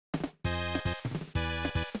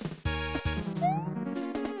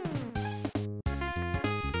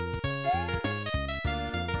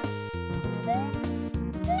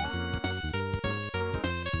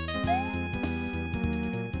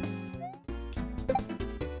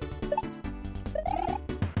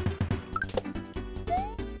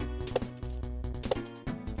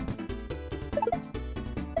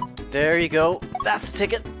There you go. That's the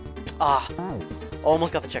ticket. Ah,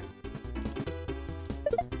 almost got the check.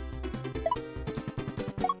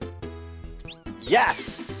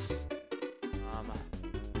 Yes!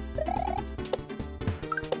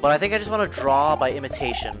 But I think I just want to draw by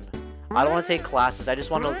imitation. I don't want to take classes. I just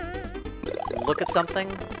want to look at something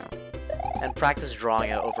and practice drawing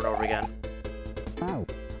it over and over again.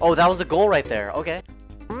 Oh, that was the goal right there. Okay.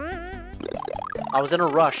 I was in a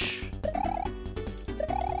rush.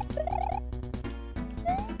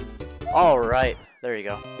 Alright. There you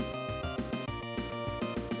go.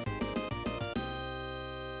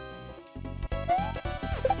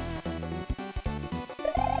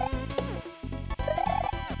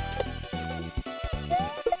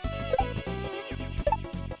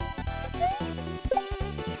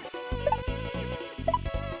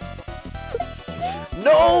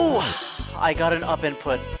 No! I got an up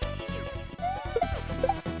input.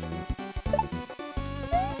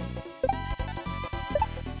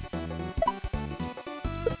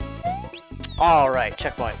 Alright,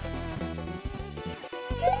 checkpoint.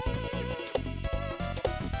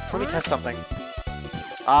 Let me test something.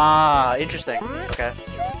 Ah, interesting. Okay.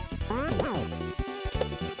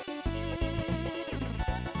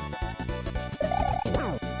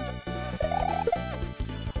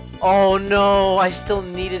 Oh no, I still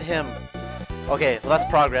needed him. Okay, well that's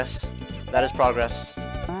progress. That is progress.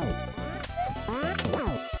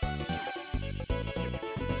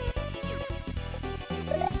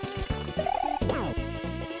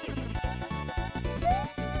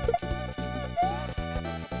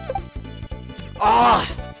 Ah!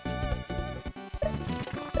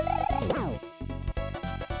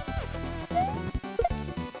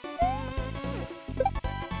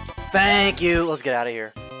 Thank you. Let's get out of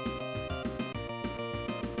here.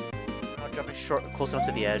 I'm jumping close enough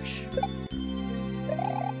to the edge.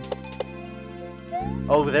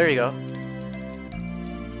 Oh, there you go.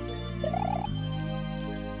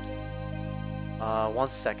 1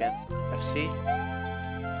 second. FC.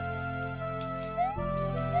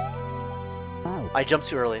 I jumped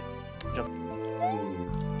too early. Jump.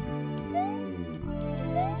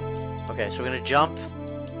 Okay, so we're gonna jump.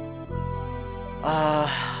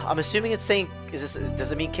 I'm assuming it's saying,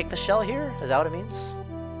 does it mean kick the shell here? Is that what it means?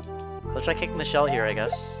 Let's try kicking the shell here, I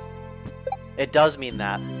guess. It does mean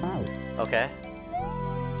that. Okay.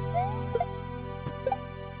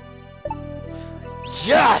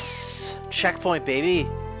 Yes! Checkpoint, baby!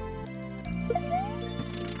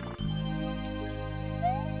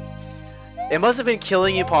 It must have been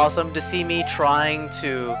killing you, Possum, to see me trying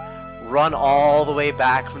to run all the way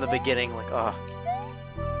back from the beginning. Like, ugh.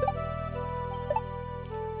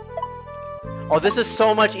 Oh, this is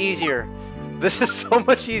so much easier. This is so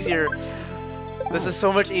much easier. This is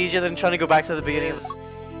so much easier than trying to go back to the beginning.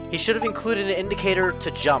 He should have included an indicator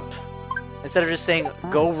to jump instead of just saying,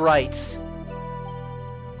 go right.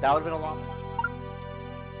 That would have been a lot.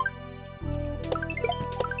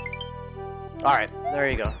 Alright, there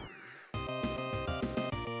you go.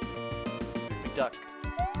 Duck.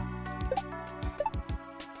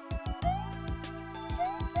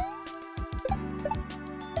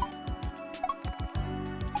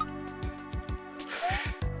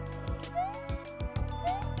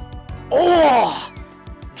 Oh!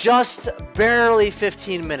 Just barely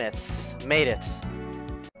 15 minutes. Made it.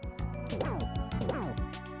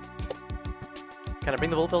 Can I bring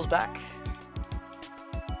the bullet bills back?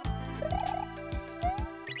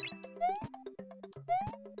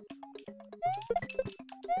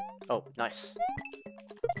 Oh, nice.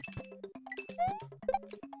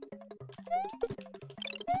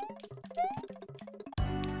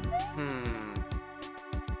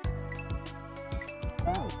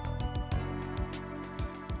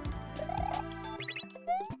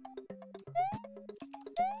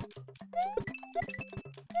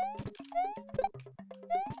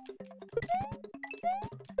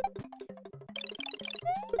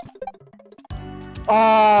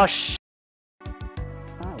 Oh, sh.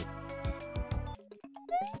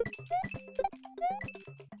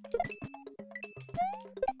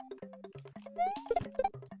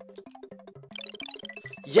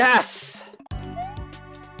 Yes!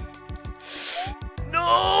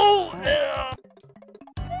 No!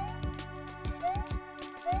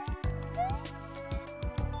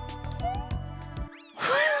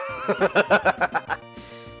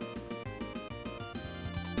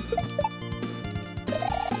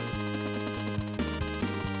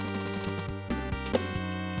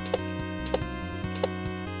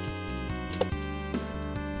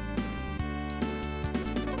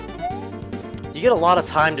 You get a lot of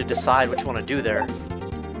time to decide what you want to do there.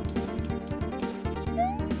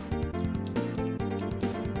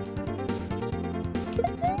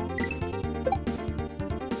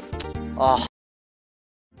 Oh.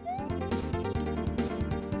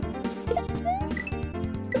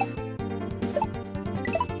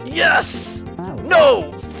 Yes!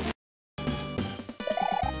 No!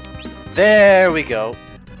 There we go.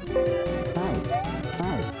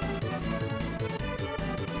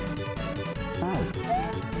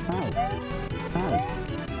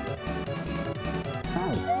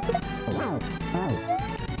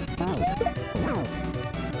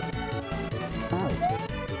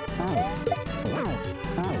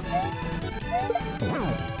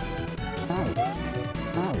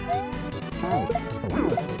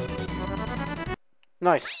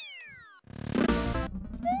 Nice.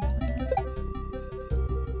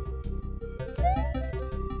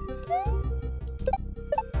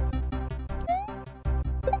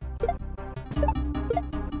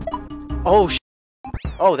 Oh,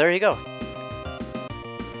 oh, there you go.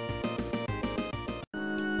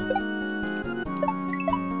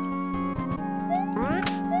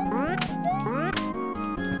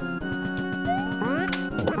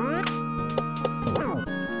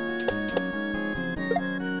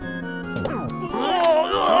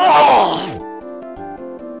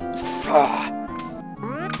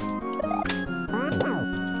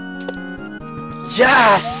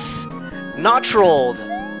 Yes! Not trolled!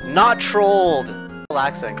 Not trolled!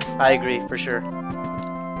 Relaxing. I agree, for sure.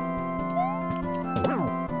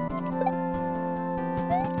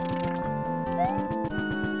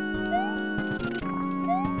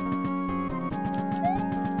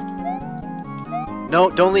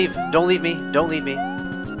 No, don't leave. Don't leave me. Don't leave me.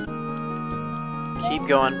 Keep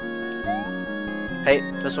going. Hey,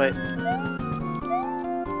 this way.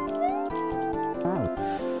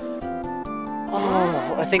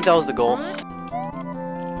 Oh, I think that was the goal.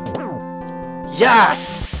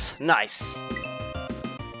 Yes! Nice.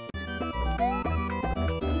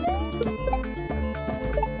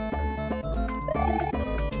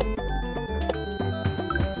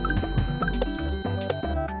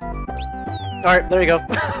 Alright, there you go.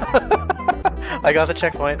 I got the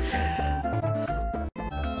checkpoint.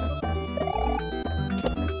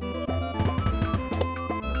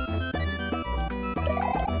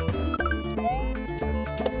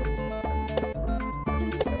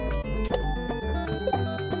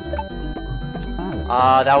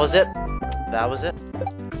 That was it. That was it.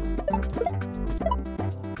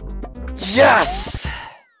 Yes!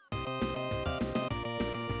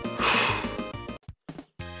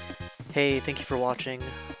 Hey, thank you for watching.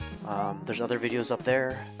 There's other videos up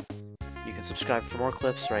there. You can subscribe for more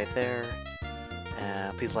clips right there.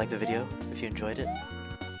 And please like the video if you enjoyed it.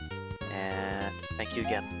 And thank you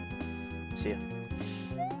again. See ya.